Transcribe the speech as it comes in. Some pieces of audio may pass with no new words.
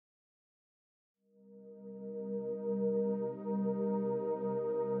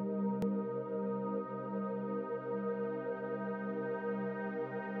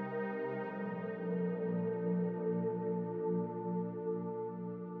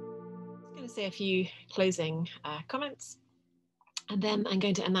say a few closing comments, and then I'm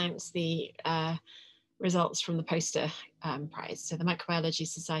going to announce the results from the poster prize. So the Microbiology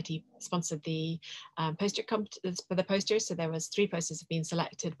Society sponsored the poster for the posters. So there was 3 posters have been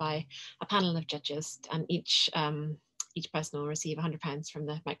selected by a panel of judges, and each person will receive £100 from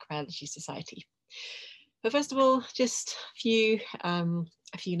the Microbiology Society. But first of all, just a few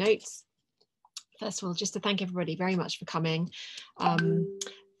notes. First of all, just to thank everybody very much for coming.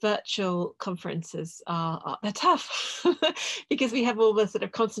 Virtual conferences they're tough because we have all the sort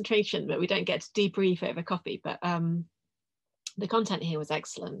of concentration, but we don't get to debrief over coffee. But the content here was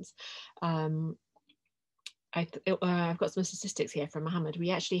excellent. I've got some statistics here from Mohammed.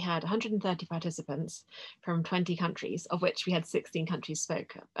 We actually had 130 participants from 20 countries, of which we had 16 countries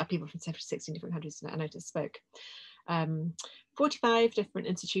spoke. People from 16 different countries I noticed spoke. 45 different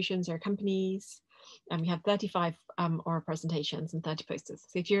institutions or companies, and we had 35 oral presentations and 30 posters.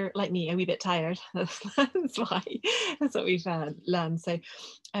 So if you're like me, a wee bit tired, that's why. That's what we've learned. So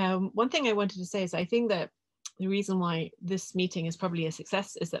one thing I wanted to say is I think that the reason why this meeting is probably a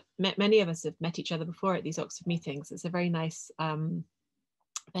success is that many of us have met each other before at these Oxford meetings. It's a very nice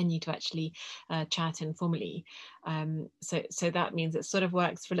venue to actually chat informally. So that means it sort of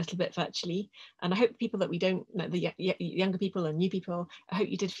works for a little bit virtually. And I hope people that we don't know, the younger people and new people, I hope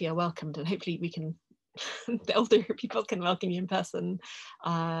you did feel welcomed, and hopefully we can, the older people can welcome you in person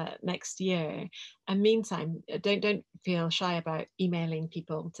next year. And meantime, don't feel shy about emailing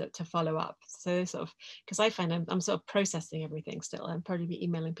people to follow up. So sort of, because I find I'm sort of processing everything still. I'm probably be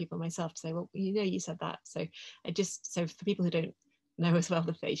emailing people myself to say, well, you said that. So so for people who don't know as well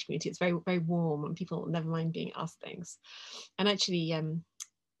the phage community, it's very, very warm, and people never mind being asked things. And actually,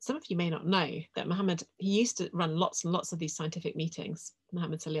 some of you may not know that Mohammed, he used to run lots and lots of these scientific meetings,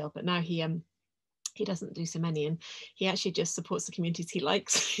 Mohammed Salil, but now he doesn't do so many, and he actually just supports the communities he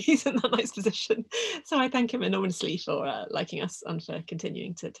likes. He's in that nice position. So I thank him enormously for liking us and for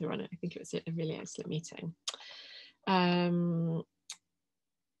continuing to run it. I think it was a really excellent meeting.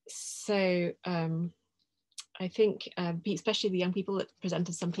 I think especially the young people that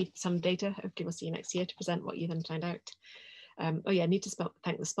presented some data, hopefully we'll see you next year to present what you then find out. Oh yeah, I need to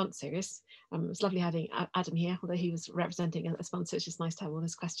thank the sponsors. It was lovely having Adam here, although he was representing a sponsor. It's just nice to have all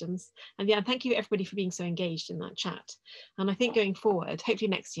his questions. And yeah, thank you everybody for being so engaged in that chat. And I think going forward, hopefully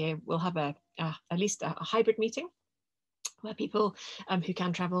next year, we'll have at least a hybrid meeting where people who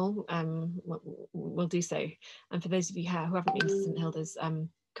can travel will do so. And for those of you who haven't been to St Hilda's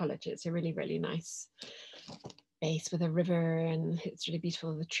College, it's a really, really nice base with a river, and it's really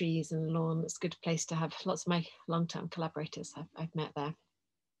beautiful, the trees and lawn. It's a good place to have lots of my long-term collaborators I've met there.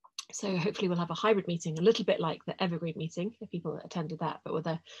 So hopefully we'll have a hybrid meeting, a little bit like the Evergreen meeting, if people attended that, but with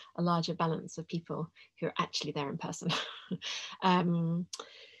a larger balance of people who are actually there in person.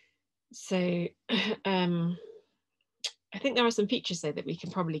 I think there are some features though that we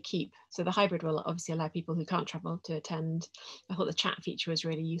can probably keep. So the hybrid will obviously allow people who can't travel to attend. I thought the chat feature was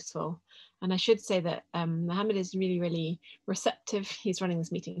really useful. And I should say that Mohammed is really, really receptive. He's running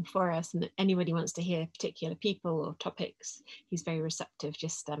this meeting for us, and anybody wants to hear particular people or topics, he's very receptive.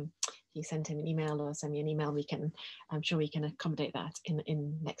 Just if you send him an email or send me an email, I'm sure we can accommodate that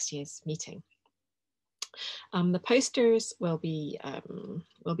in next year's meeting. The posters will be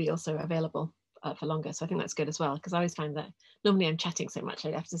also available for longer, so I think that's good as well, because I always find that normally I'm chatting so much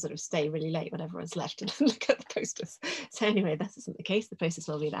I have to sort of stay really late when everyone's left and look at the posters. So anyway, that isn't the case. The posters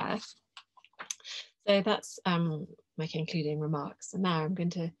will be there. So that's my concluding remarks. And now I'm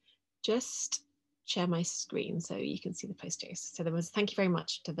going to just share my screen so you can see the posters. So thank you very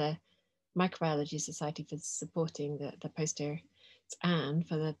much to the Microbiology Society for supporting the poster, and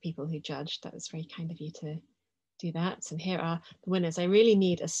for the people who judged. That was very kind of you to do that. And here are the winners. I really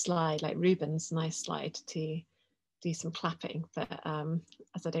need a slide like Ruben's nice slide to do some clapping, but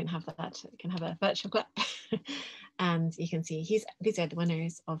as I don't have that, I can have a virtual clap. And you can see these are the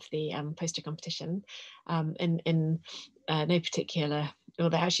winners of the poster competition in no particular, well,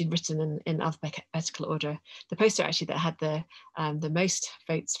 they're actually written in alphabetical order. The poster actually that had the most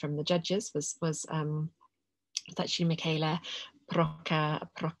votes from the judges was actually Michaela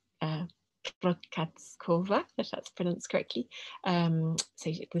Prokatskova, if that's pronounced correctly. So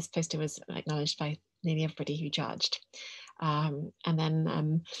this poster was acknowledged by nearly everybody who judged. And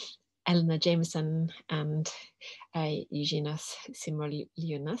then Eleanor Jameson and Eugenius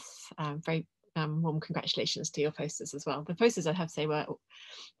Simoliunas, very warm congratulations to your posters as well. The posters, I have to say,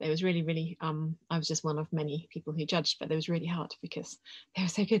 they was really, really, I was just one of many people who judged, but they was really hard because they were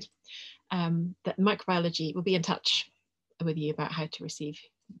so good. That microbiology will be in touch with you about how to receive,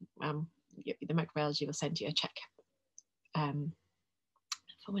 the microbiology will send you a check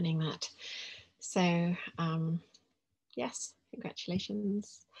for winning that. So yes,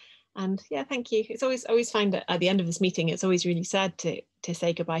 congratulations. And yeah, thank you. It's always find that at the end of this meeting, it's always really sad to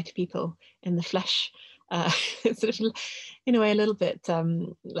say goodbye to people in the flesh. It's sort of, in a way, a little bit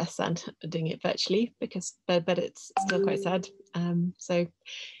less sad doing it virtually, because but it's still quite sad. So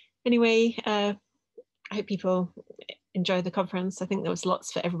anyway, I hope people enjoy the conference. I think there was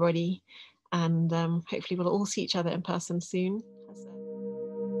lots for everybody, and hopefully we'll all see each other in person soon.